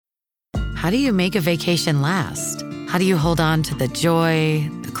how do you make a vacation last? How do you hold on to the joy,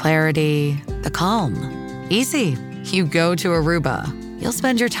 the clarity, the calm? Easy. You go to Aruba. You'll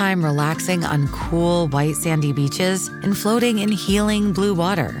spend your time relaxing on cool, white, sandy beaches and floating in healing blue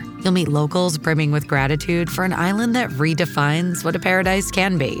water. You'll meet locals brimming with gratitude for an island that redefines what a paradise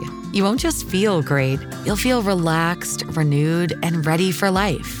can be. You won't just feel great, you'll feel relaxed, renewed, and ready for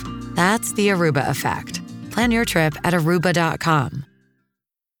life. That's the Aruba effect. Plan your trip at Aruba.com.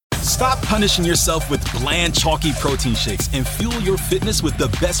 Stop punishing yourself with bland, chalky protein shakes and fuel your fitness with the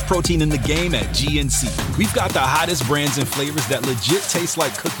best protein in the game at GNC. We've got the hottest brands and flavors that legit taste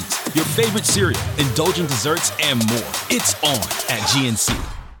like cookies, your favorite cereal, indulgent desserts, and more. It's on at GNC.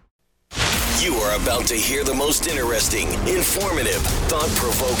 You are about to hear the most interesting, informative,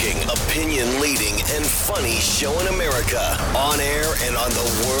 thought-provoking, opinion-leading, and funny show in America. On air and on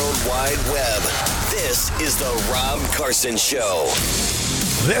the World Wide Web. This is the Rob Carson Show.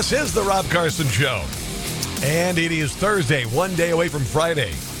 This is the Rob Carson Show. And it is Thursday, one day away from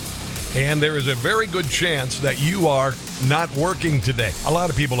Friday. And there is a very good chance that you are not working today. A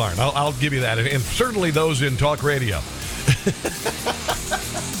lot of people aren't. I'll give you that. And certainly those in talk radio.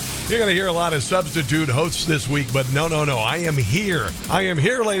 You're going to hear a lot of substitute hosts this week, but no. I am here. I am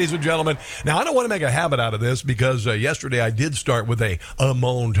here, ladies and gentlemen. Now, I don't want to make a habit out of this because yesterday I did start with a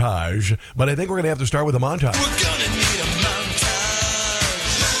montage, but I think we're going to have to start with a montage. We're going to need a montage.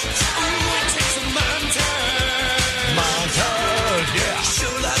 Ooh, it takes a montage. Montage, yeah. Show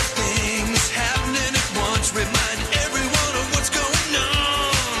a lot of things happening at once. Remind everyone of what's going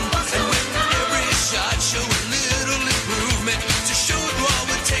on. And with every shot, show a little improvement. To show it all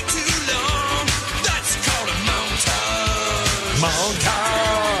would take too long. That's called a montage.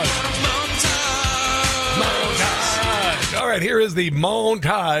 Montage. All right, here is the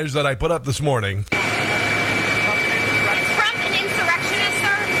montage that I put up this morning.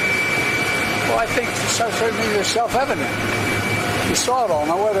 I think certainly it's self-evident. You saw it all.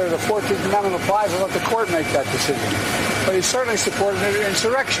 Now, whether the 14th Amendment applies, I'll let the court make that decision. But he certainly supported an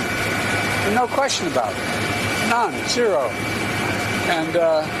insurrection. There's no question about it. None. Zero. And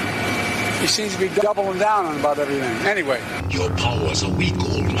he seems to be doubling down on about everything. Anyway. Your powers are weak,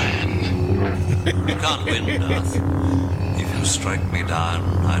 old man. You can't win, Darth. If you strike me down,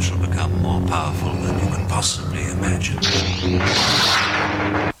 I shall become more powerful than you can possibly imagine.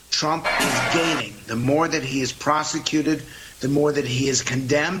 Trump is gaining. The more that he is prosecuted, the more that he is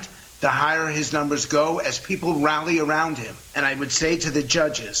condemned, the higher his numbers go as people rally around him. And I would say to the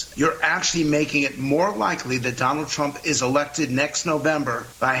judges, you're actually making it more likely that Donald Trump is elected next November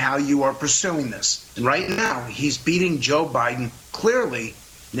by how you are pursuing this. And right now, he's beating Joe Biden clearly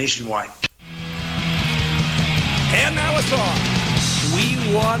nationwide. And now a song. We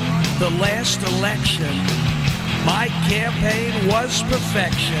won the last election. My campaign was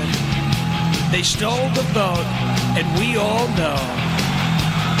perfection. They stole the vote, and we all know.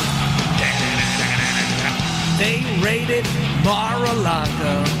 They raided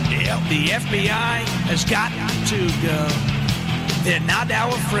Mar-a-Lago. Yep. The FBI has got to go. They're not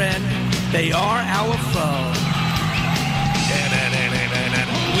our friend. They are our foe.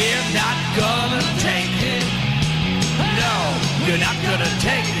 We're not gonna take it. No, you're not gonna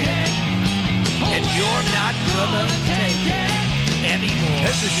take it. And you're not gonna take it anymore.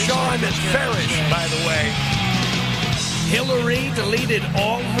 This is Sean Farish, by the way. Hillary deleted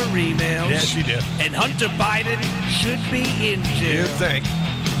all her emails. Yes, she did. And Hunter Biden should be in jail. You think?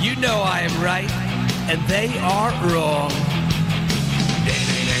 You know I am right, and they are wrong.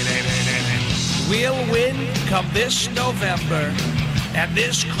 We'll win come this November, and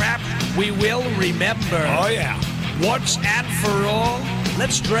this crap we will remember. Oh, yeah. Once and for all,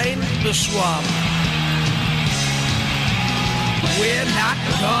 let's drain the swamp. We're not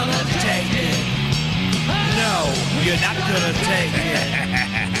gonna take it. No, you're not gonna take it.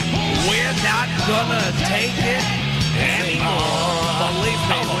 We're not gonna take it anymore. Believe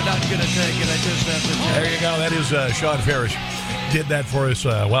me, we're not gonna take it. I just have to tell you. There you go. That is Sean Farish. Did that for us,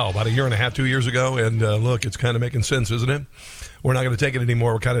 about a year and a half, 2 years ago. And look, it's kind of making sense, isn't it? We're not going to take it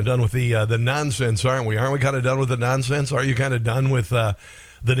anymore. We're kind of done with the nonsense, aren't we? Aren't we kind of done with the nonsense? Are you kind of done with the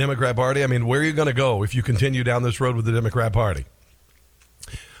Democrat Party? I mean, where are you going to go if you continue down this road with the Democrat Party?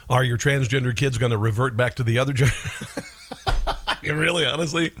 Are your transgender kids going to revert back to the other gender? Really,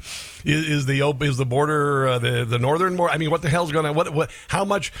 honestly, is the border the northern border? I mean, what the hell's going to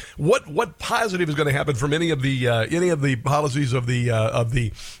what positive is going to happen from any of the policies of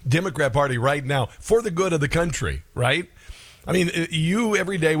the Democrat Party right now for the good of the country, right? I mean,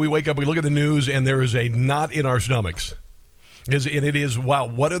 every day we wake up, we look at the news, and there is a knot in our stomachs. And it is, wow,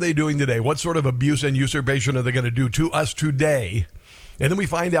 what are they doing today? What sort of abuse and usurpation are they going to do to us today? And then we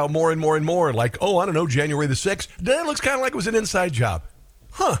find out more and more and more, like, oh, I don't know, January the 6th. That looks kind of like it was an inside job.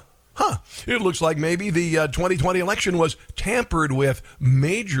 Huh. It looks like maybe the 2020 election was tampered with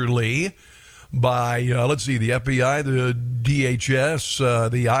majorly by, let's see, the FBI, the DHS,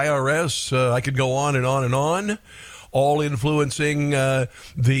 the IRS. I could go on and on and on. All influencing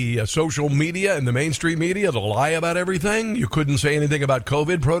the social media and the mainstream media to lie about everything. You couldn't say anything about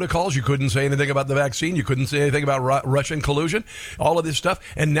COVID protocols. You couldn't say anything about the vaccine. You couldn't say anything about Russian collusion. All of this stuff.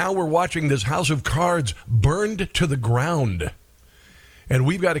 And now we're watching this house of cards burned to the ground. And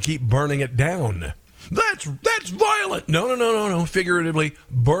we've got to keep burning it down. That's violent. No. Figuratively,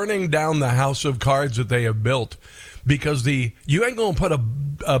 burning down the house of cards that they have built. Because you ain't going to put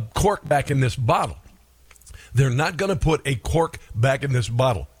a cork back in this bottle. They're not going to put a cork back in this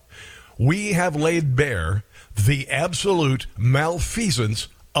bottle. We have laid bare the absolute malfeasance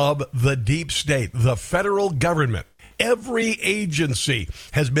of the deep state, the federal government. Every agency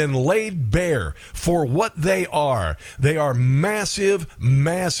has been laid bare for what they are. They are massive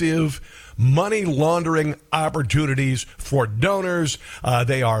money laundering opportunities for donors.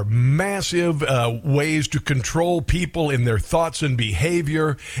 They are massive ways to control people in their thoughts and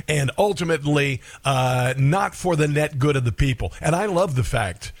behavior, and ultimately not for the net good of the people. And I love the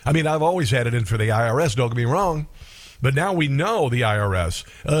fact, I mean, I've always had it in for the IRS, don't get me wrong. But now we know the IRS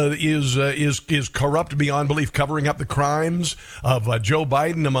is corrupt beyond belief, covering up the crimes of Joe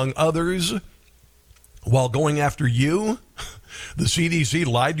Biden, among others, while going after you. The CDC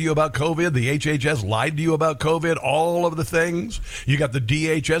lied to you about COVID. The HHS lied to you about COVID. All of the things. You got the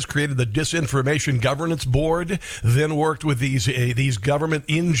DHS created the Disinformation Governance Board, then worked with these government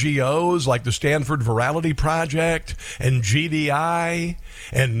NGOs like the Stanford Virality Project and GDI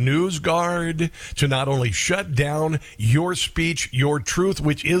and NewsGuard to not only shut down your speech, your truth,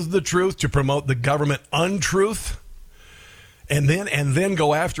 which is the truth, to promote the government untruth. And then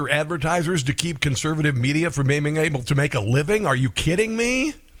go after advertisers to keep conservative media from being able to make a living? Are you kidding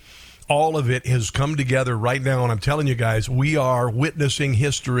me? All of it has come together right now, and I'm telling you guys, we are witnessing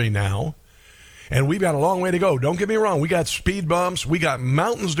history now. And we've got a long way to go. Don't get me wrong. We got speed bumps. We got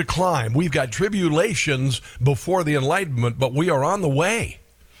mountains to climb. We've got tribulations before the Enlightenment, but we are on the way.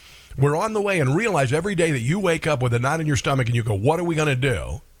 We're on the way, and realize every day that you wake up with a knot in your stomach and you go, what are we going to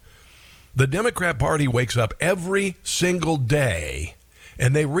do? The Democrat Party wakes up every single day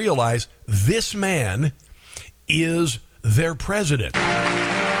and they realize this man is their president.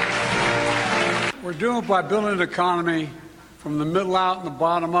 We're doing it by building an economy from the middle out and the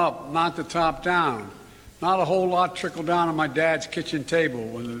bottom up, not the top down. Not a whole lot trickle down on my dad's kitchen table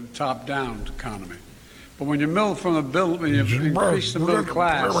with the top down economy. But when you increase the middle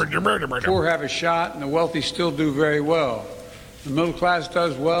class, the poor have a shot and the wealthy still do very well. The middle class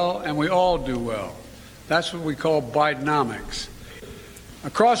does well, and we all do well. That's what we call Bidenomics.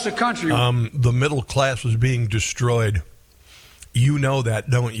 Across the country... the middle class was being destroyed. You know that,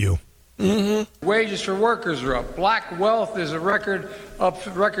 don't you? Mm-hmm. Wages for workers are up. Black wealth is up record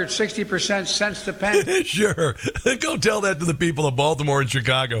 60% cents to penny. Sure. Go tell that to the people of Baltimore and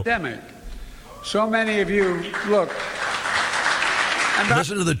Chicago. So many of you, look...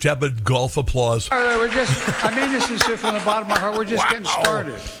 Listen to the tepid golf applause. I mean this is from the bottom of my heart. We're just getting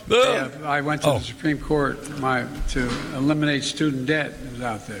started. Yeah, I went to the Supreme Court to eliminate student debt that was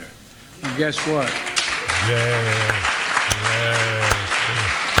out there. And guess what?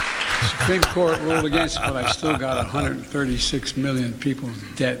 The Supreme Court ruled against it, but I still got 136 million people's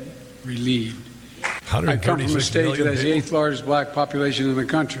debt relieved. I come from a state that has the 8th largest black population in the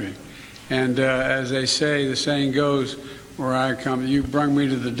country. And as they say, the saying goes, where I come, you bring me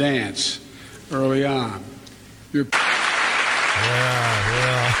to the dance early on.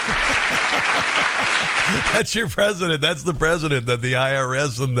 That's your president. That's the president that the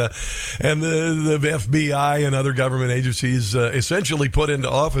IRS and the FBI and other government agencies essentially put into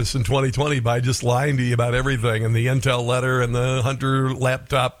office in 2020 by just lying to you about everything, and the Intel letter and the Hunter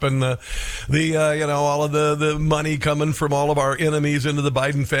laptop and all of the money coming from all of our enemies into the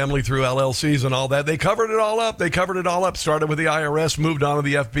Biden family through LLCs and all that. They covered it all up. Started with the IRS, moved on to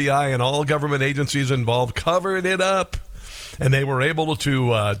the FBI, and all government agencies involved covered it up. And they were able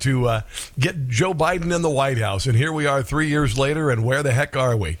to get Joe Biden in the White House. And here we are 3 years later, and where the heck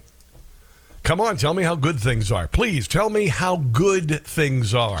are we? Come on, tell me how good things are. Please, tell me how good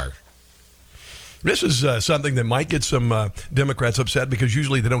things are. This is something that might get some Democrats upset, because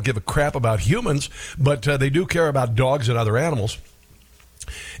usually they don't give a crap about humans, but they do care about dogs and other animals.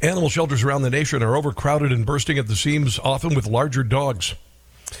 Animal shelters around the nation are overcrowded and bursting at the seams, often with larger dogs.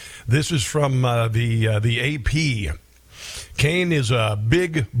 This is from the AP. Kane is a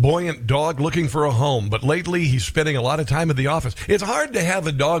big, buoyant dog looking for a home, but lately he's spending a lot of time at the office. It's hard to have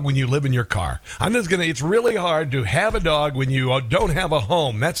a dog when you live in your car. It's really hard to have a dog when you don't have a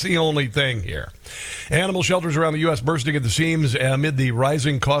home. That's the only thing here. Animal shelters around the U.S. bursting at the seams amid the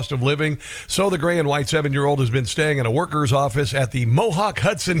rising cost of living. So the gray and white 7-year-old has been staying in a worker's office at the Mohawk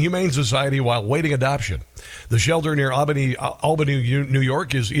Hudson Humane Society while waiting adoption. The shelter near Albany, New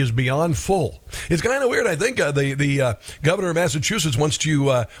York is beyond full. It's kind of weird. I think the governor of Massachusetts wants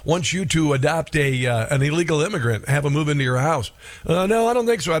you to adopt an illegal immigrant, have him move into your house. No, I don't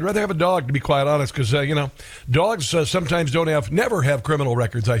think so. I'd rather have a dog, to be quite honest, because dogs sometimes never have criminal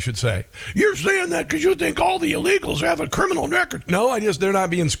records, I should say. You're saying that because you think all the illegals have a criminal record. No, they're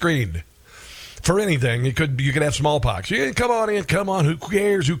not being screened for anything. You could have smallpox. Yeah, come on in, come on. Who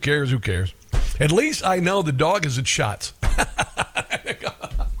cares? Who cares? Who cares? At least I know the dog isn't shots.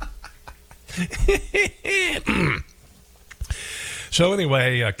 So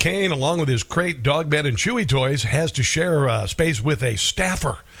anyway, Kane, along with his crate, dog bed, and Chewy toys, has to share space with a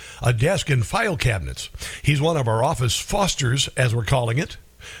staffer, a desk, and file cabinets. He's one of our office fosters, as we're calling it.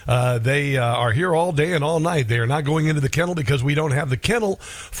 They are here all day and all night. They are not going into the kennel because we don't have the kennel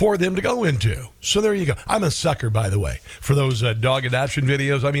for them to go into. So there you go. I'm a sucker, by the way, for those dog adoption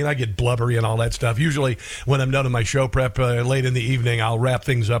videos. I mean, I get blubbery and all that stuff. Usually when I'm done with my show prep late in the evening, I'll wrap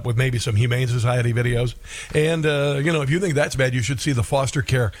things up with maybe some Humane Society videos. And, if you think that's bad, you should see the foster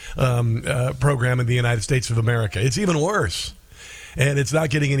care program in the United States of America. It's even worse. And it's not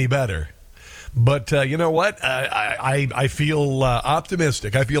getting any better. But you know what? I feel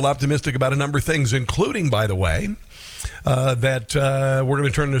optimistic. I feel optimistic about a number of things, including, by the way, that we're going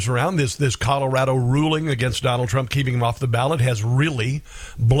to turn this around. This Colorado ruling against Donald Trump keeping him off the ballot has really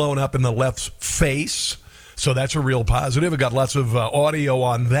blown up in the left's face. So that's a real positive. I got lots of audio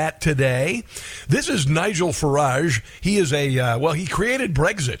on that today. This is Nigel Farage. He is he created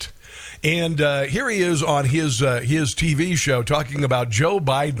Brexit. And here he is on his TV show talking about Joe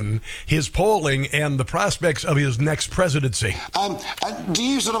Biden, his polling, and the prospects of his next presidency. Do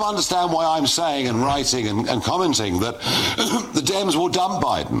you sort of understand why I'm saying and writing and commenting that the Dems will dump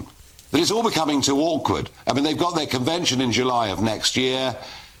Biden? That it's all becoming too awkward. I mean, they've got their convention in July of next year.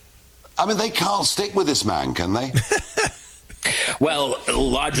 I mean, they can't stick with this man, can they? Well,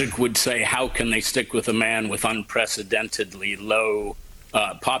 logic would say, how can they stick with a man with unprecedentedly low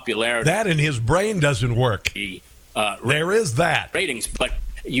popularity? That in his brain doesn't work. There is that. Ratings. But,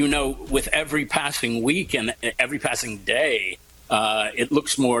 with every passing week and every passing day, it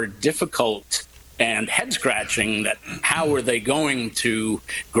looks more difficult and head-scratching that how are they going to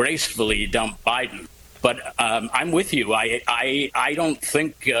gracefully dump Biden? But I'm with you. I don't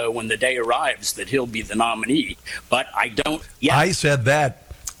think when the day arrives that he'll be the nominee. But I don't yet. I said that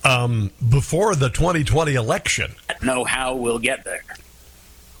before the 2020 election. Know how we'll get there.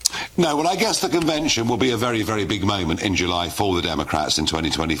 No, well, I guess the convention will be a very, very big moment in July for the Democrats in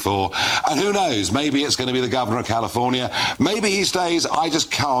 2024. And who knows, maybe it's going to be the governor of California. Maybe he stays. I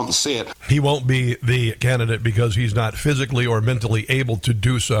just can't see it. He won't be the candidate because he's not physically or mentally able to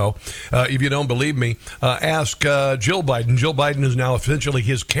do so. If you don't believe me, ask Jill Biden. Jill Biden is now essentially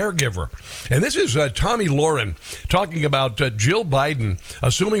his caregiver. And this is Tommy Lauren talking about Jill Biden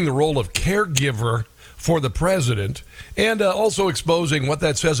assuming the role of caregiver for the president, and also exposing what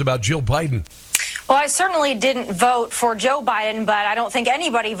that says about Jill Biden. Well, I certainly didn't vote for Joe Biden, but I don't think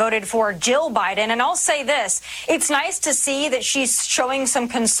anybody voted for Jill Biden. And I'll say this, it's nice to see that she's showing some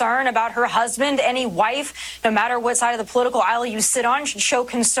concern about her husband. Any wife, no matter what side of the political aisle you sit on, should show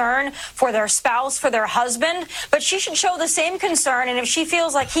concern for their spouse, for their husband. But she should show the same concern. And if she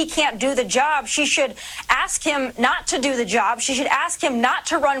feels like he can't do the job, she should ask him not to do the job. She should ask him not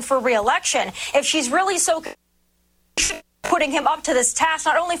to run for re-election. If she's really so putting him up to this task,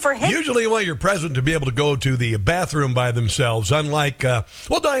 not only for him. Usually you want your president to be able to go to the bathroom by themselves, unlike,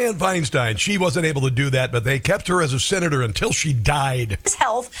 Dianne Feinstein. She wasn't able to do that, but they kept her as a senator until she died. His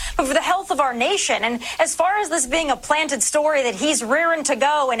health, but for the health of our nation. And as far as this being a planted story that he's rearing to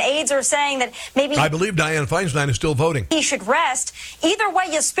go, and aides are saying that maybe... I believe Dianne Feinstein is still voting. He should rest. Either way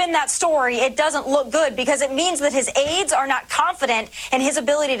you spin that story, it doesn't look good because it means that his aides are not confident in his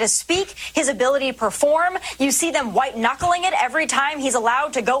ability to speak, his ability to perform. You see them white-knuckling it every time he's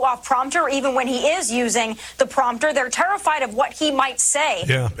allowed to go off prompter, even when he is using the prompter. They're terrified of what he might say.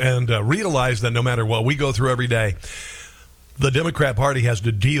 Yeah, and realize that no matter what we go through every day, the Democrat Party has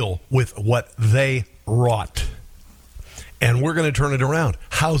to deal with what they wrought. And we're going to turn it around.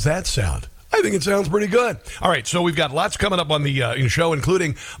 How's that sound? I think it sounds pretty good. All right, so we've got lots coming up on the show,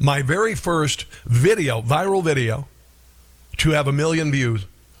 including my very first video, viral video, to have 1 million views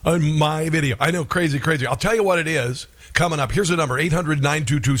on my video. I know, crazy. I'll tell you what it is coming up. Here's the number,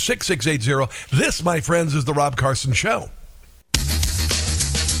 800-922-6680. This, my friends, is the Rob Carson Show.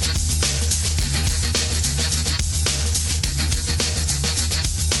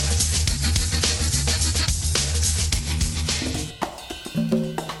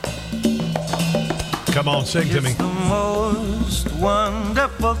 Come on, sing to me. It's the most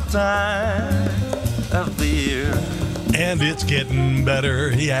wonderful time of the year. And it's getting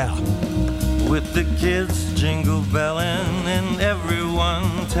better, yeah. With the kids jingle belling and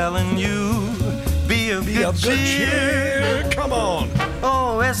everyone telling you, be of good cheer. Come on.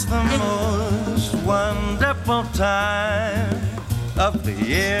 Oh, it's the most wonderful time of the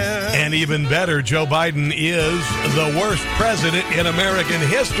year. And even better, Joe Biden is the worst president in American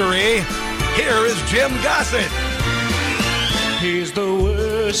history. Here is Jim Gossett. He's the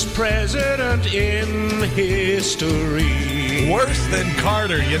worst president in history. Worse than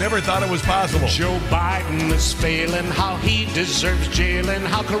Carter. You never thought it was possible. Joe Biden is failing. How he deserves jailing.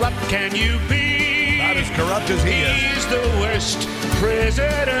 How corrupt can you be? Not as corrupt as he is. He's the worst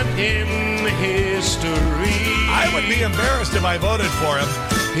president in history. I would be embarrassed if I voted for him.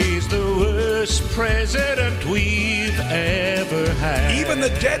 He's the worst president we've ever had. Even the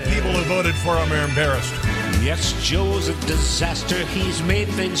dead people who voted for him are embarrassed. Yes, Joe's a disaster. He's made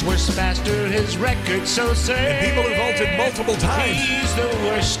things worse faster. His record's so sad. And people who voted multiple times. He's the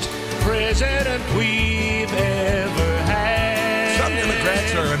worst president we've ever had. Some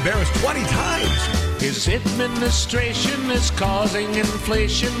Democrats are embarrassed 20 times. His administration is causing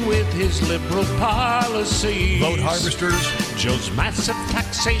inflation with his liberal policies. Vote harvesters. Joe's massive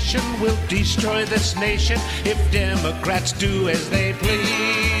taxation will destroy this nation if Democrats do as they please.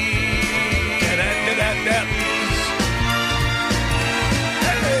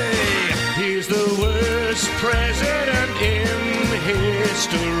 Hey! He's the worst president in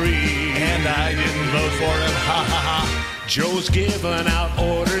history. And I didn't vote for him. Ha ha ha. Joe's given out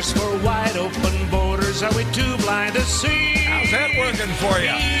orders for wide open borders. Are we too blind to see? How's that working for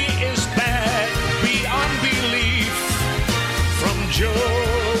you? He is bad beyond belief. From Joe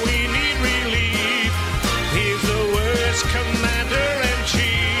we need relief. He's the worst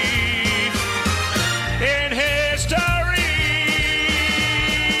commander-in-chief in history.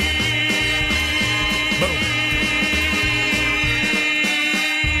 Boom.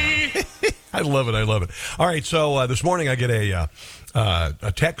 I love it. All right, so this morning I get a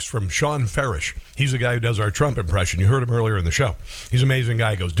text from Sean Farish. He's the guy who does our Trump impression. You heard him earlier in the show. He's an amazing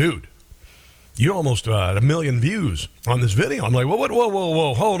guy. He goes, dude, you almost 1 million views on this video. I'm like,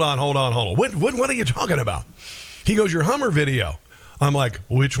 whoa, hold on. What are you talking about? He goes, your Hummer video. I'm like,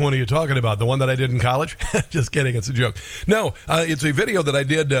 which one are you talking about? The one that I did in college? Just kidding. It's a joke. No, it's a video that I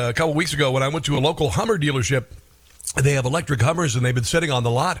did a couple weeks ago when I went to a local Hummer dealership. They have electric Hummers, and they've been sitting on the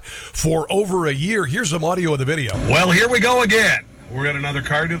lot for over a year. Here's some audio of the video. Well, here we go again. We're at another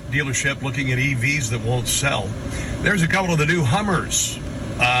car dealership looking at EVs that won't sell. There's a couple of the new Hummers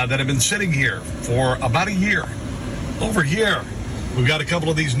that have been sitting here for about a year. Over here, we've got a couple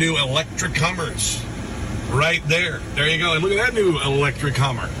of these new electric Hummers right there. There you go. And look at that new electric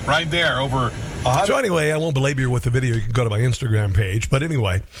Hummer right there over. So anyway, I won't belabor you with the video. You can go to my Instagram page. But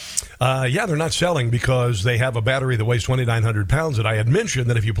anyway, they're not selling because they have a battery that weighs 2,900 pounds. And I had mentioned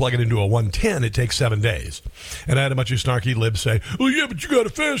that if you plug it into a 110, it takes 7 days. And I had a bunch of snarky libs say, oh, yeah, but you got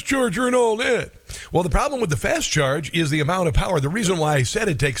a fast charger and all that. Well, the problem with the fast charge is the amount of power. The reason why I said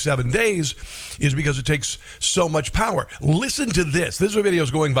it takes 7 days is because it takes so much power. Listen to this. This video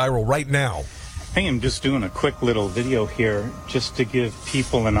is going viral right now. I am just doing a quick little video here just to give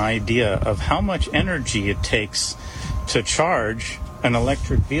people an idea of how much energy it takes to charge an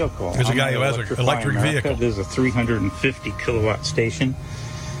electric vehicle. There's a guy who has an electric vehicle. There's a 350 kilowatt station.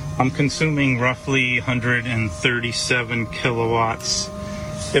 I'm consuming roughly 137 kilowatts.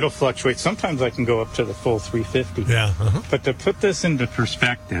 It'll fluctuate. Sometimes I can go up to the full 350. Yeah. But to put this into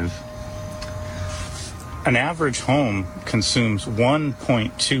perspective, an average home consumes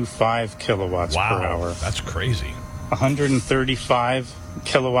 1.25 kilowatts per hour. That's crazy. 135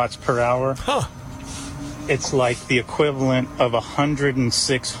 kilowatts per hour. Huh. It's like the equivalent of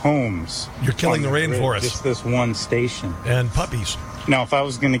 106 homes. You're killing the rainforest. Just this one station. And puppies. Now, if I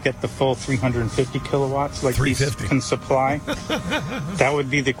was going to get the full 350 kilowatts like these can supply, that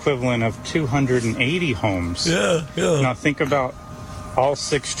would be the equivalent of 280 homes. Yeah. Now, think about all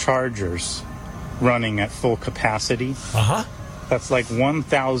 6 chargers running at full capacity. That's like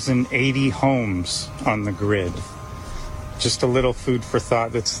 1,080 homes on the grid. Just a little food for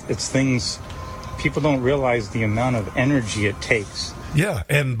thought. It's things people don't realize the amount of energy it takes Yeah,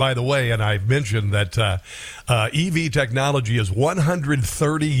 and by the way, and I've mentioned that EV technology is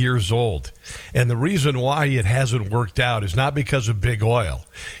 130 years old. And the reason why it hasn't worked out is not because of big oil.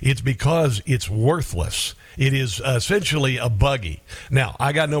 It's because it's worthless. It is essentially a buggy. Now,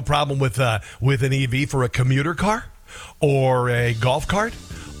 I got no problem with an EV for a commuter car or a golf cart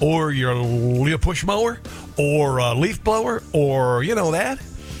or your push mower or a leaf blower or, that.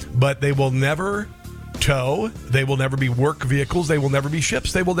 But they will never tow. They will never be work vehicles. They will never be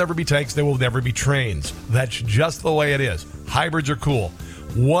ships. They will never be tanks. They will never be trains. That's just the way it is. Hybrids are cool.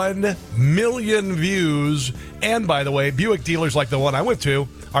 1 million views. And by the way, Buick dealers like the one I went to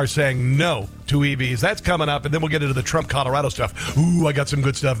are saying no to EVs. That's coming up, and then we'll get into the Trump, Colorado stuff. Ooh, I got some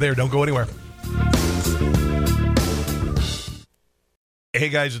good stuff there. Don't go anywhere. Hey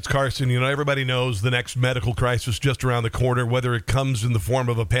guys, it's Carson. Everybody knows the next medical crisis just around the corner, whether it comes in the form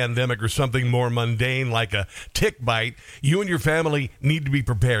of a pandemic or something more mundane like a tick bite. You and your family need to be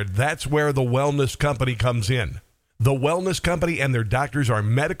prepared. That's where the Wellness Company comes in. The Wellness Company and their doctors are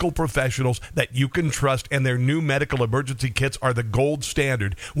medical professionals that you can trust, and their new medical emergency kits are the gold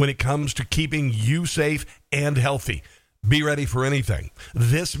standard when it comes to keeping you safe and healthy. Be ready for anything.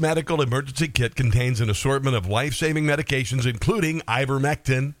 This medical emergency kit contains an assortment of life-saving medications, including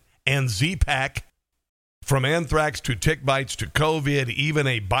ivermectin and Z-Pak. From anthrax to tick bites to COVID, even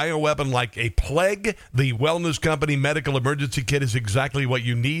a bioweapon like a plague, the Wellness Company Medical Emergency Kit is exactly what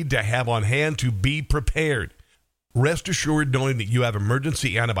you need to have on hand to be prepared. Rest assured knowing that you have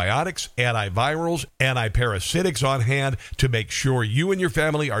emergency antibiotics, antivirals, antiparasitics on hand to make sure you and your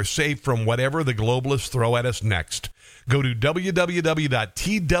family are safe from whatever the globalists throw at us next. Go to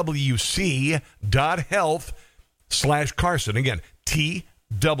www.twc.health/Carson. Again,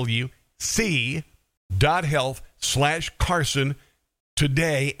 twc.health/Carson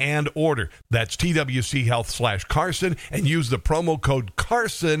today and order. That's TWC Health/Carson, and use the promo code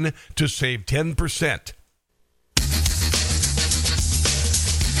Carson to save 10%.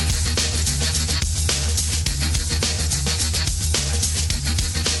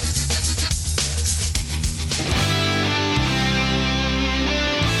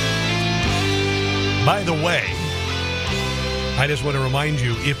 By the way, I just want to remind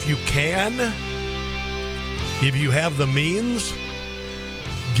you, if you have the means,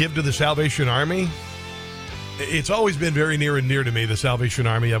 give to the Salvation Army. It's always been very near and dear to me, the Salvation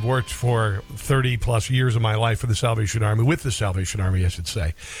Army. I've worked for 30 plus years of my life for the Salvation Army, with the Salvation Army, I should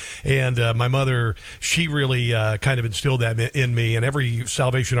say. And my mother, she really kind of instilled that in me. And every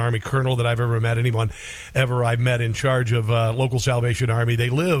Salvation Army colonel that I've ever met, anyone ever I've met in charge of local Salvation Army, they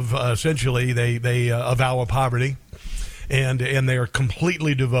live, essentially, they avow poverty. And they are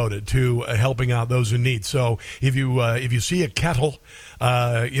completely devoted to helping out those in need. So if you see a kettle,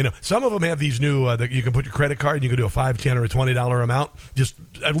 some of them have these new that you can put your credit card and you can do a $5, $10, or a $20 amount. Just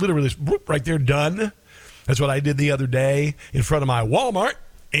literally right there, done. That's what I did the other day in front of my Walmart,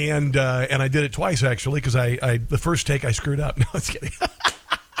 and I did it twice actually because I the first take I screwed up. No, I was kidding.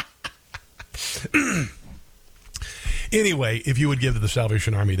 Anyway, if you would give to the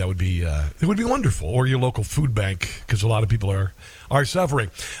Salvation Army, that would be it would be wonderful, or your local food bank, because a lot of people are suffering.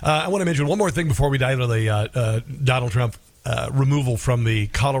 I want to mention one more thing before we dive into the Donald Trump removal from the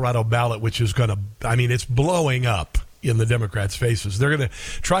Colorado ballot, which is it's blowing up in the Democrats' faces. They're going to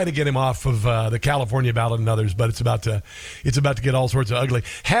try to get him off of the California ballot and others, but it's about to get all sorts of ugly.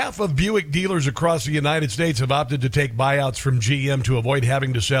 Half of Buick dealers across the United States have opted to take buyouts from GM to avoid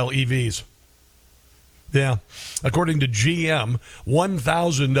having to sell EVs. Yeah. According to GM,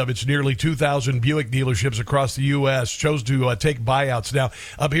 1,000 of its nearly 2,000 Buick dealerships across the U.S. chose to take buyouts. Now,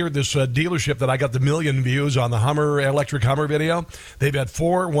 up here at this dealership that I got the million views on the electric Hummer video, they've had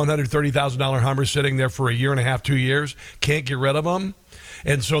 4 $130,000 Hummers sitting there for a year and a half, 2 years. Can't get rid of them.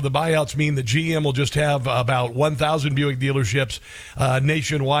 And so the buyouts mean that GM will just have about 1,000 Buick dealerships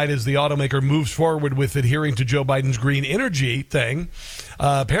nationwide as the automaker moves forward with adhering to Joe Biden's green energy thing.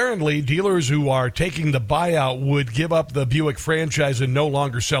 Apparently, dealers who are taking the buyout would give up the Buick franchise and no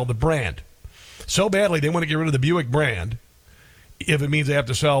longer sell the brand. So badly, they want to get rid of the Buick brand if it means they have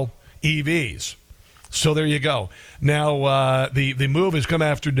to sell EVs. So there you go. Now, the move has come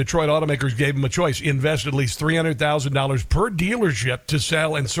after Detroit automakers gave them a choice. Invest at least $300,000 per dealership to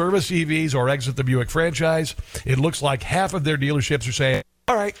sell and service EVs or exit the Buick franchise. It looks like half of their dealerships are saying,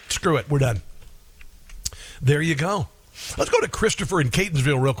 all right, screw it, we're done. There you go. Let's go to Christopher in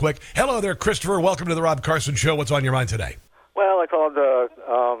Catonsville real quick. Hello there, Christopher. Welcome to the Rob Carson Show. What's on your mind today? Well, I called to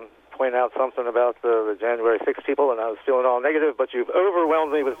point out something about the January 6 people, and I was feeling all negative, but you've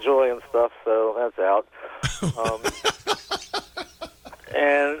overwhelmed me with joy and stuff, so that's out.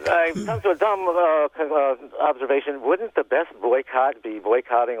 And I come to a dumb observation. Wouldn't the best boycott be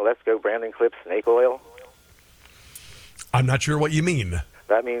boycotting Let's Go Brandon Clips snake oil? I'm not sure what you mean.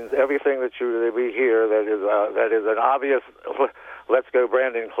 That means everything that we hear that is an obvious Let's Go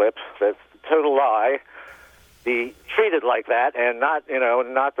Brandon Clips, that's a total lie, be treated like that and not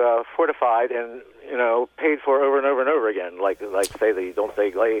fortified and paid for over and over and over again, like say the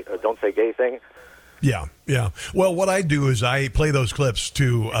don't say gay thing. Yeah. Well, what I do is I play those clips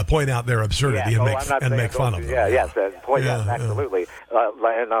to point out their absurdity and make fun of them. Point out absolutely,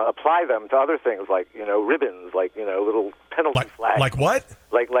 and apply them to other things like ribbons, like little penalty flags. Like what?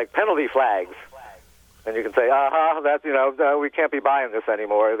 Like penalty flags. And you can say, that's we can't be buying this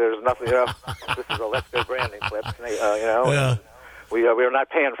anymore. There's nothing. This is a Let's Go Branding clip. We are not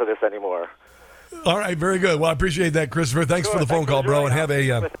paying for this anymore. All right, very good. Well, I appreciate that, Christopher. Thanks for the phone call, bro, and have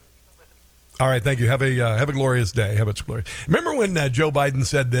a. All right, thank you. Have a glorious day. Have it glorious. Remember when Joe Biden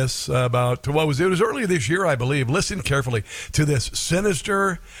said this about it was earlier this year, I believe. Listen carefully to this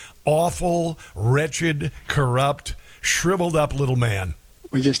sinister, awful, wretched, corrupt, shriveled up little man.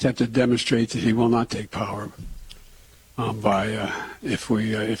 We just have to demonstrate that he will not take power by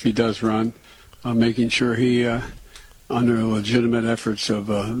if he does run, making sure he under legitimate efforts of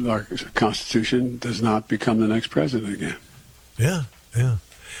our Constitution does not become the next president again. Yeah.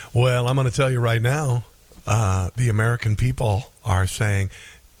 Well, I'm going to tell you right now, the American people are saying,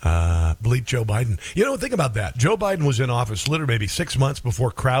 bleep Joe Biden. Think about that. Joe Biden was in office literally maybe 6 months before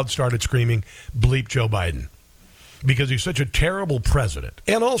crowds started screaming, bleep Joe Biden, because he's such a terrible president.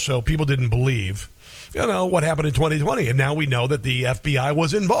 And also, people didn't believe, what happened in 2020. And now we know that the FBI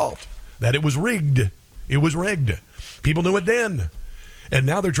was involved, that it was rigged. It was rigged. People knew it then. And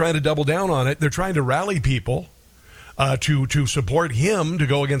now they're trying to double down on it. They're trying to rally people to support him to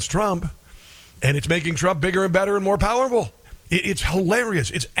go against Trump, and it's making Trump bigger and better and more powerful. It's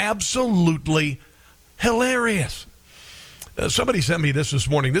hilarious. It's absolutely hilarious. Somebody sent me this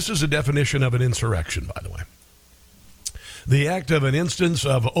morning. This is a definition of an insurrection, by the way. The act of an instance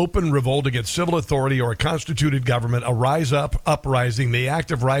of open revolt against civil authority or a constituted government, a uprising, the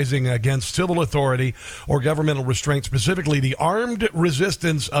act of rising against civil authority or governmental restraint, specifically the armed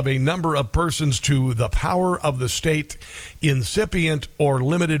resistance of a number of persons to the power of the state, incipient or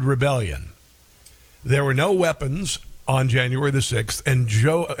limited rebellion. There were no weapons on January the 6th,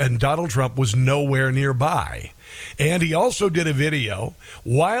 and Donald Trump was nowhere nearby. And he also did a video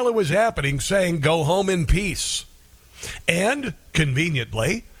while it was happening saying, "Go home in peace." And,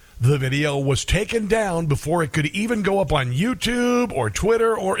 conveniently, the video was taken down before it could even go up on YouTube or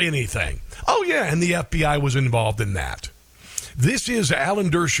Twitter or anything. Oh, yeah, and the FBI was involved in that. This is Alan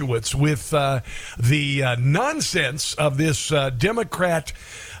Dershowitz with the nonsense of this Democrat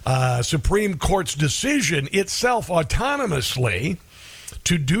Supreme Court's decision itself autonomously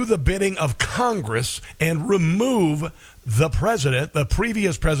to do the bidding of Congress and remove the president, the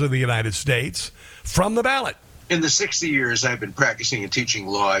previous president of the United States, from the ballot. In the 60 years I've been practicing and teaching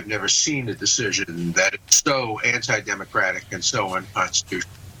law, I've never seen a decision that is so anti-democratic and so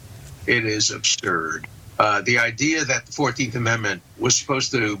unconstitutional. It is absurd. The idea that the 14th Amendment was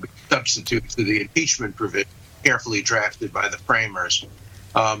supposed to be substitute for the impeachment provision carefully drafted by the framers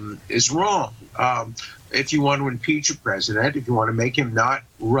is wrong. If you want to impeach a president, if you want to make him not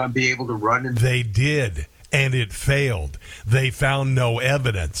be able to run... They did. And it failed. They found no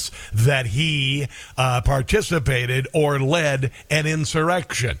evidence that he participated or led an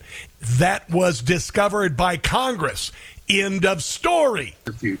insurrection. That was discovered by Congress. End of story.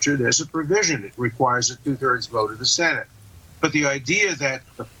 In the future, there's a provision. It requires a two-thirds vote of the Senate. But the idea that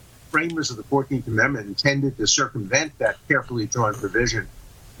the framers of the 14th Amendment intended to circumvent that carefully drawn provision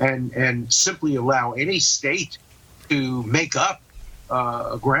and simply allow any state to make up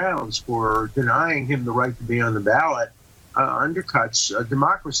grounds for denying him the right to be on the ballot undercuts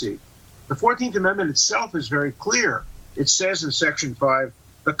democracy. The 14th Amendment itself is very clear. It says in Section 5,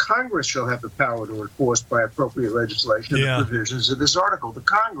 the Congress shall have the power to enforce by appropriate legislation the provisions of this article. The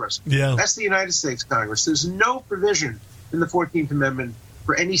Congress. Yeah. That's the United States Congress. There's no provision in the 14th Amendment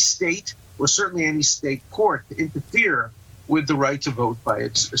for any state or certainly any state court to interfere with the right to vote by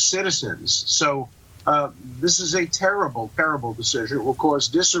its citizens. So this is a terrible, terrible decision. It will cause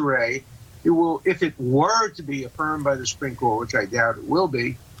disarray. It will, if it were to be affirmed by the Supreme Court, which I doubt it will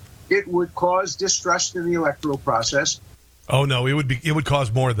be, it would cause distrust in the electoral process. Oh no, it would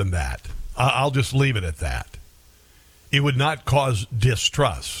cause more than that. I'll just leave it at that. It would not cause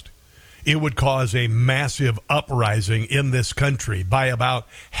distrust. It would cause a massive uprising in this country by about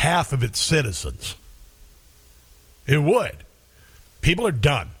half of its citizens. It would. People are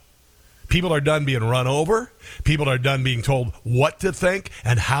done. People are done being run over. People are done being told what to think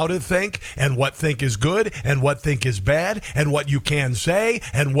and how to think and what think is good and what think is bad and what you can say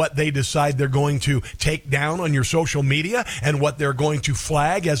and what they decide they're going to take down on your social media and what they're going to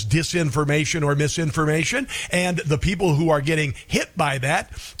flag as disinformation or misinformation. And the people who are getting hit by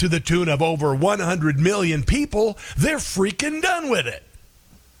that, to the tune of over 100 million people, they're freaking done with it.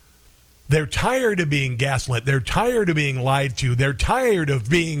 They're tired of being gaslit. They're tired of being lied to. They're tired of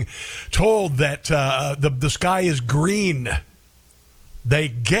being told that the sky is green. They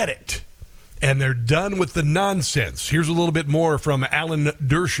get it. And they're done with the nonsense. Here's a little bit more from Alan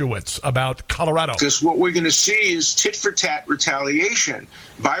Dershowitz about Colorado. Because what we're going to see is tit-for-tat retaliation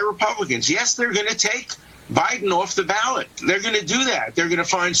by Republicans. Yes, they're going to take Biden off the ballot. They're going to do that. They're going to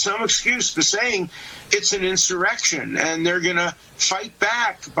find some excuse for saying it's an insurrection, and they're going to fight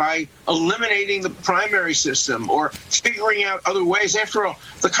back by eliminating the primary system or figuring out other ways. After all,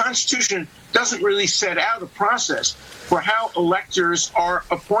 the Constitution doesn't really set out a process for how electors are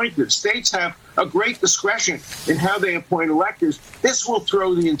appointed. States have a great discretion in how they appoint electors. This will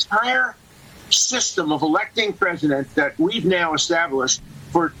throw the entire system of electing president that we've now established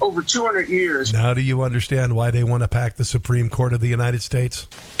for over 200 years. Now do you understand why they want to pack the Supreme Court of the United States?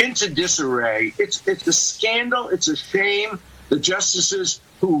 Into disarray. It's a scandal. It's a shame. The justices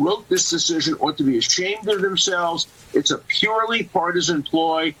who wrote this decision ought to be ashamed of themselves. It's a purely partisan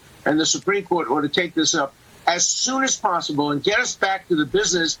ploy, and the Supreme Court ought to take this up as soon as possible and get us back to the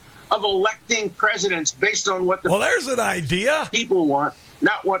business of electing presidents based on what the there's an idea. People want,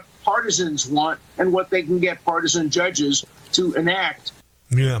 not what partisans want and what they can get partisan judges to enact.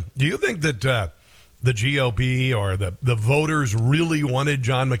 Yeah. Do you think that the GOP or the voters really wanted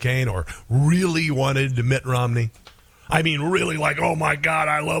John McCain or really wanted Mitt Romney? I mean, really, like, oh, my God,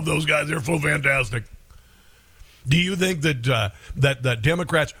 I love those guys. They're so fantastic. Do you think that that the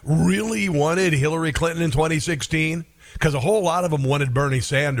Democrats really wanted Hillary Clinton in 2016? Because a whole lot of them wanted Bernie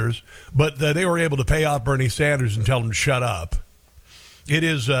Sanders, but they were able to pay off Bernie Sanders and tell him to shut up. It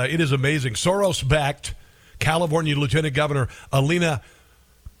is amazing. Soros-backed California Lieutenant Governor Alina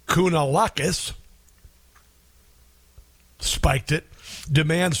Kounalakis spiked it.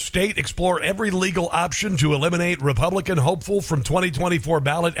 Demands state explore every legal option to eliminate Republican hopeful from 2024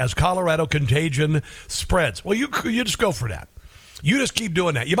 ballot as Colorado contagion spreads. Well, you just go for that. You just keep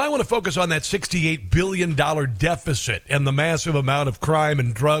doing that. You might want to focus on that $68 billion deficit and the massive amount of crime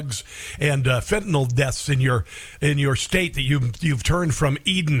and drugs and fentanyl deaths in your state that you've turned from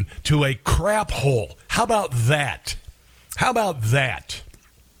Eden to a crap hole. How about that? How about that?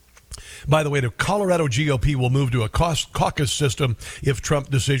 By the way, the Colorado GOP will move to a caucus system if Trump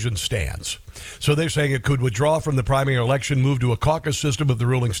decision stands. So they're saying it could withdraw from the primary election, move to a caucus system if the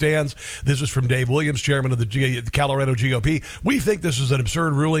ruling stands. This is from Dave Williams, chairman of the Colorado GOP. We think this is an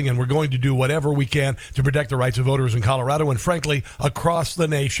absurd ruling, and we're going to do whatever we can to protect the rights of voters in Colorado and, frankly, across the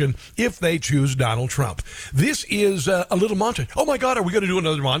nation if they choose Donald Trump. This is a little montage. Oh, my God, are we going to do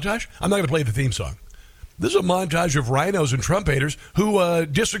another montage? I'm not going to play the theme song. This is a montage of rhinos and Trump haters who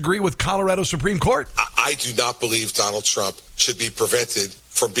disagree with Colorado Supreme Court. I do not believe Donald Trump should be prevented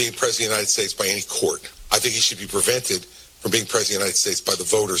from being president of the United States by any court. I think he should be prevented from being president of the United States by the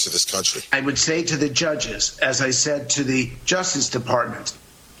voters of this country. I would say to the judges, as I said to the Justice Department,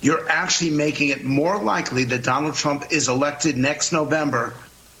 you're actually making it more likely that Donald Trump is elected next November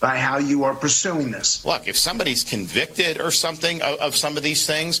by how you are pursuing this. Look, if somebody's convicted or something of some of these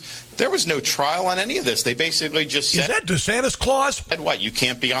things, there was no trial on any of this. They basically just said... Is that DeSantis clause? What, you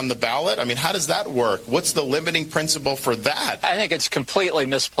can't be on the ballot? I mean, how does that work? What's the limiting principle for that? I think it's completely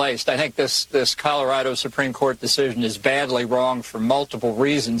misplaced. I think this Colorado Supreme Court decision is badly wrong for multiple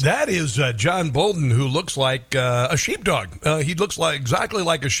reasons. That is John Bolton, who looks like a sheepdog. He looks exactly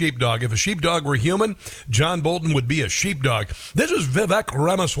like a sheepdog. If a sheepdog were human, John Bolton would be a sheepdog. This is Vivek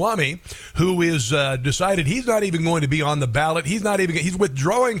Ramaswamy, who is decided he's not even going to be on the ballot. He's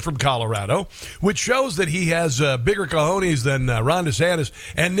withdrawing from Colorado, which shows that he has bigger cojones than Ron DeSantis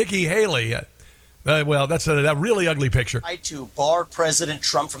and Nikki Haley. Well, that's a really ugly picture. To bar President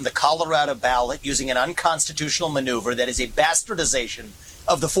Trump from the Colorado ballot using an unconstitutional maneuver that is a bastardization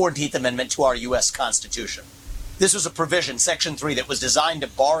of the 14th Amendment to our U.S. Constitution. This was a provision, Section 3, that was designed to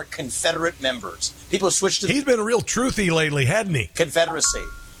bar Confederate members. People who switched to... He's been real truthy lately, hadn't he? Confederacy,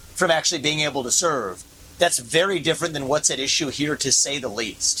 from actually being able to serve. That's very different than what's at issue here, to say the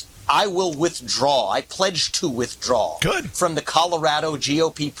least. I will withdraw. I pledge to withdraw. Good. From the Colorado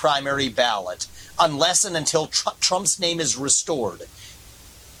GOP primary ballot unless and until Trump's name is restored.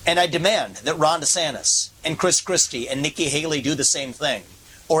 And I demand that Ron DeSantis and Chris Christie and Nikki Haley do the same thing,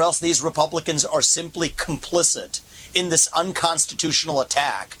 or else these Republicans are simply complicit in this unconstitutional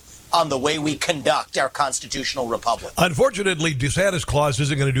attack on the way we conduct our constitutional republic. Unfortunately, DeSantis Claus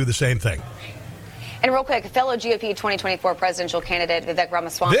isn't going to do the same thing. And real quick, fellow GOP 2024 presidential candidate Vivek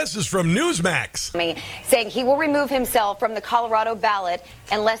Ramaswamy. This is from Newsmax. Saying he will remove himself from the Colorado ballot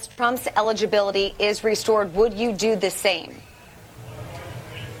unless Trump's eligibility is restored. Would you do the same?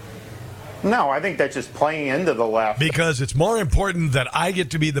 No, I think that's just playing into the left. Because it's more important that I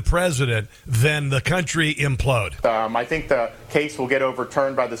get to be the president than the country implode. I think the case will get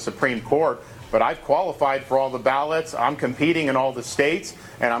overturned by the Supreme Court, but I've qualified for all the ballots. I'm competing in all the states,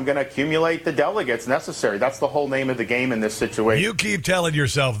 and I'm going to accumulate the delegates necessary. That's the whole name of the game in this situation. You keep telling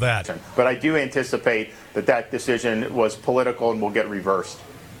yourself that. But I do anticipate that decision was political and will get reversed.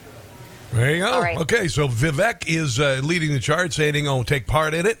 There you go. All right. Okay, so Vivek is leading the charge, saying he's going to take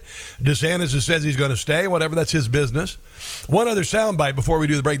part in it. DeSantis says he's going to stay, whatever, that's his business. One other soundbite before we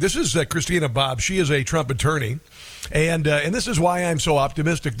do the break. This is Christina Bobb. She is a Trump attorney, and this is why I'm so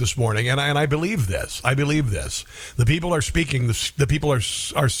optimistic this morning, and I believe this. I believe this. The people are speaking. The people are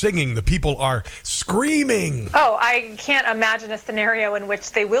singing. The people are screaming. Oh, I can't imagine a scenario in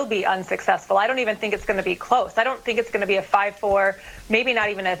which they will be unsuccessful. I don't even think it's going to be close. I don't think it's going to be a 5-4, maybe not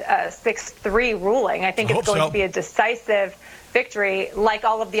even a 6-3 ruling. I think it's going to be a decisive victory, like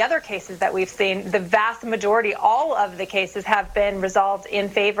all of the other cases that we've seen. The vast majority, all of the cases have been resolved in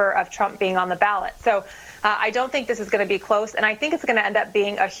favor of Trump being on the ballot. So I don't think this is going to be close, and I think it's going to end up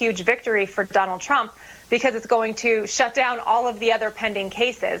being a huge victory for Donald Trump because it's going to shut down all of the other pending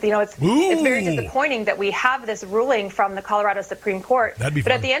cases. You know, it's very disappointing that we have this ruling from the Colorado Supreme Court. That'd be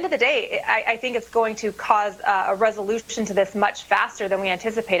but fun. at the end of the day, I think it's going to cause a resolution to this much faster than we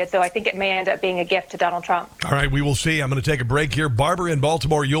anticipated. So I think it may end up being a gift to Donald Trump. All right, we will see. I'm going to take a break here. Barbara in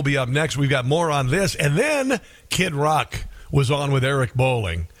Baltimore, you'll be up next. We've got more on this. And then Kid Rock was on with Eric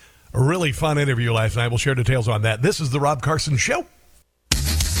Bowling. A really fun interview last night. We'll share details on that. This is the Rob Carson Show.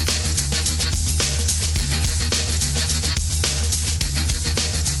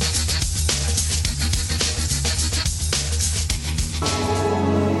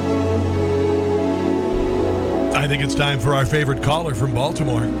 I think it's time for our favorite caller from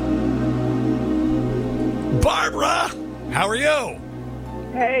Baltimore. Barbara, how are you?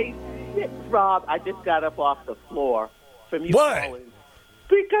 Hey, Rob, I just got up off the floor from you Why? calling.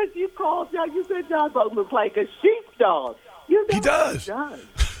 Because you called, you said John Bolton looks like a sheepdog. You know He does. What's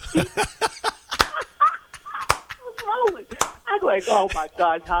wrong with you? I'm like, oh my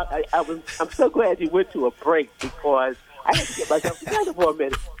God, I'm so glad you went to a break because I had to get myself together for a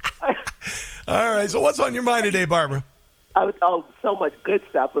minute. All right, so what's on your mind today, Barbara? Oh, so much good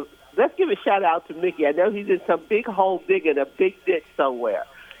stuff. But let's give a shout out to Mickey. I know he's in some big hole digging a big ditch somewhere.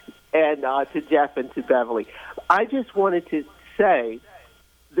 And to Jeff and to Beverly. I just wanted to say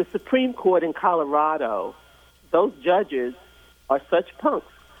the Supreme Court in Colorado, those judges are such punks.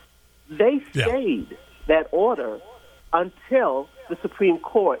 They stayed that order until the Supreme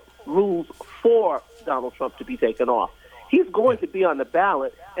Court rules for Donald Trump to be taken off. He's going to be on the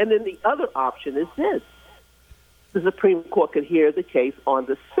ballot, and then the other option is this. The Supreme Court could hear the case on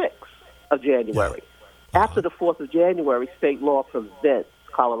the 6th of January. After the 4th of January, state law prevents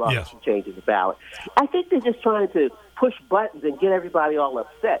Colorado from changing the ballot. I think they're just trying to push buttons and get everybody all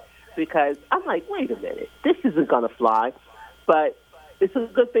upset because I'm like, wait a minute, this isn't going to fly. But it's a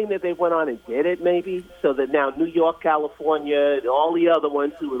good thing that they went on and did it maybe so that now New York, California, and all the other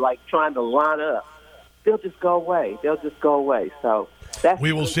ones who were like trying to line up, they'll just go away. So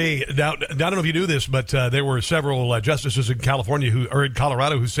we will see. Now, I don't know if you knew this, but there were several justices in California or in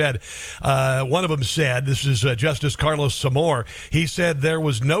Colorado who said, one of them said, this is Justice Carlos Zamor, he said there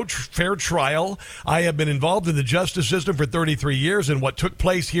was no fair trial. I have been involved in the justice system for 33 years, and what took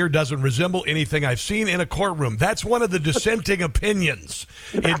place here doesn't resemble anything I've seen in a courtroom. That's one of the dissenting opinions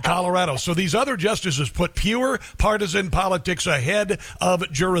in Colorado. So these other justices put pure partisan politics ahead of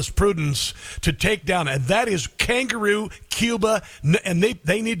jurisprudence to take down, and that is kangaroo Cuba, and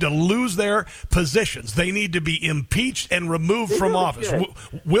they need to lose their positions. They need to be impeached and removed from office.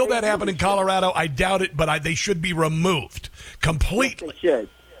 Will that happen in Colorado? I doubt it, but they should be removed completely. They should.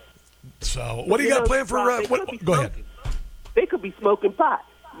 So, what do you got planned for? Go ahead. They could be smoking pot.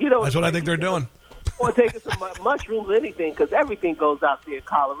 That's what I think they're doing. Or taking some mushrooms or anything, because everything goes out there in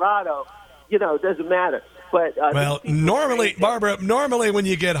Colorado. It doesn't matter. But normally, Barbara, when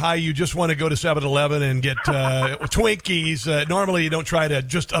you get high, you just want to go to 7-Eleven and get Twinkies. Normally, you don't try to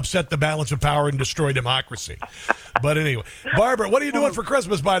just upset the balance of power and destroy democracy. But anyway, Barbara, what are you doing for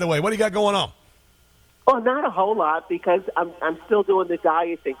Christmas, by the way? What do you got going on? Oh, not a whole lot, because I'm still doing the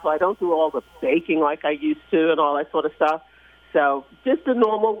diet thing, so I don't do all the baking like I used to and all that sort of stuff. So just the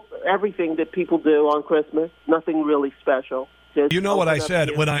normal everything that people do on Christmas, nothing really special. Just you know what I open up said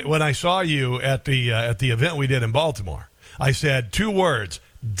your- when I saw you at the event we did in Baltimore. I said 2 words: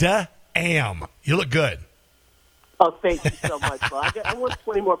 "Da-am." You look good. Oh, thank you so much. Well, I want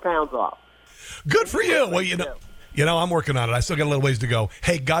 20 more pounds off. Good for you. Well, you know, I'm working on it. I still got a little ways to go.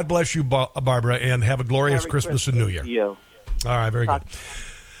 Hey, God bless you, Barbara, and have a glorious Merry Christmas and New Year. You. All right, very good.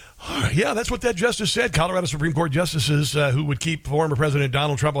 Yeah, that's what that justice said. Colorado Supreme Court justices who would keep former President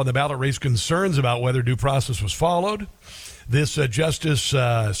Donald Trump on the ballot raised concerns about whether due process was followed. This Justice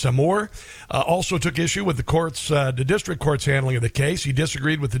Samore also took issue with the district court's handling of the case. He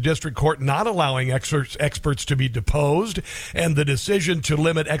disagreed with the district court not allowing experts to be deposed and the decision to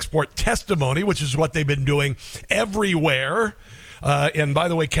limit expert testimony, which is what they've been doing everywhere. And by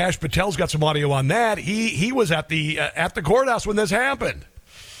the way, Kash Patel's got some audio on that. He was at the courthouse when this happened.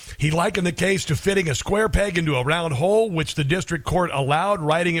 He likened the case to fitting a square peg into a round hole, which the district court allowed,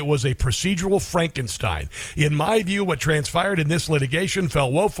 writing it was a procedural Frankenstein. In my view, what transpired in this litigation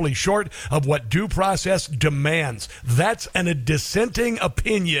fell woefully short of what due process demands. That's a dissenting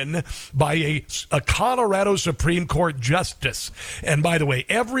opinion by a Colorado Supreme Court justice. And by the way,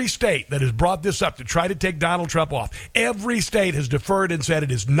 every state that has brought this up to try to take Donald Trump off, every state has deferred and said it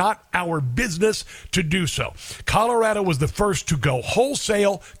is not our business to do so. Colorado was the first to go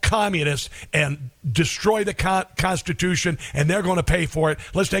wholesale communists and destroy the Constitution, and they're going to pay for it.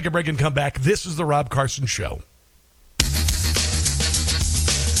 Let's take a break and come back. This is the Rob Carson Show.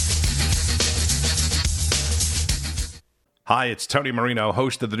 Hi, it's Tony Marino,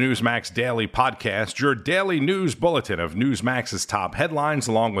 host of the Newsmax Daily Podcast, your daily news bulletin of Newsmax's top headlines,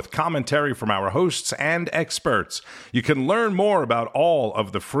 along with commentary from our hosts and experts. You can learn more about all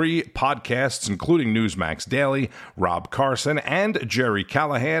of the free podcasts, including Newsmax Daily, Rob Carson, and Jerry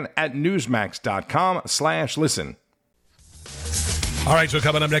Callahan at newsmax.com/listen. All right, so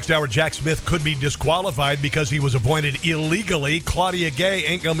coming up next hour, Jack Smith could be disqualified because he was appointed illegally. Claudia Gay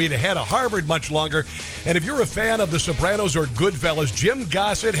ain't going to be the head of Harvard much longer. And if you're a fan of The Sopranos or Goodfellas, Jim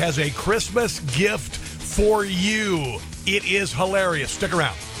Gossett has a Christmas gift for you. It is hilarious. Stick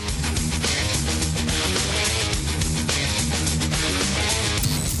around.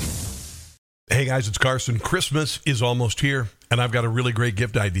 Hey guys, it's Carson. Christmas is almost here, and I've got a really great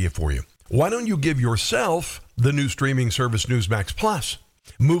gift idea for you. Why don't you give yourself the new streaming service Newsmax Plus?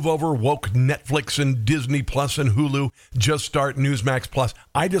 Move over, woke Netflix and Disney Plus and Hulu. Just start Newsmax Plus.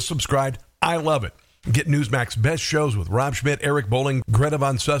 I just subscribed. I love it. Get Newsmax best shows with Rob Schmidt, Eric Bowling, Greta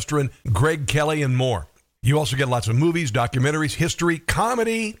Von Susteren, Greg Kelly, and more. You also get lots of movies, documentaries, history,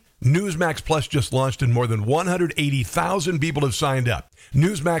 comedy. Newsmax Plus just launched and more than 180,000 people have signed up.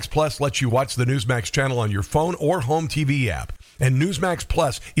 Newsmax Plus lets you watch the Newsmax channel on your phone or home TV app. And Newsmax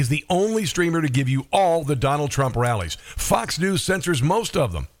Plus is the only streamer to give you all the Donald Trump rallies. Fox News censors most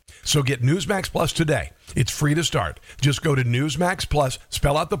of them. So get Newsmax Plus today. It's free to start. Just go to Newsmax Plus,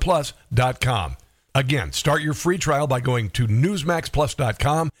 spell out the plus.com. Again, start your free trial by going to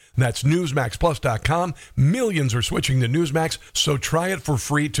NewsmaxPlus.com. That's NewsmaxPlus.com. Millions are switching to Newsmax, so try it for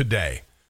free today.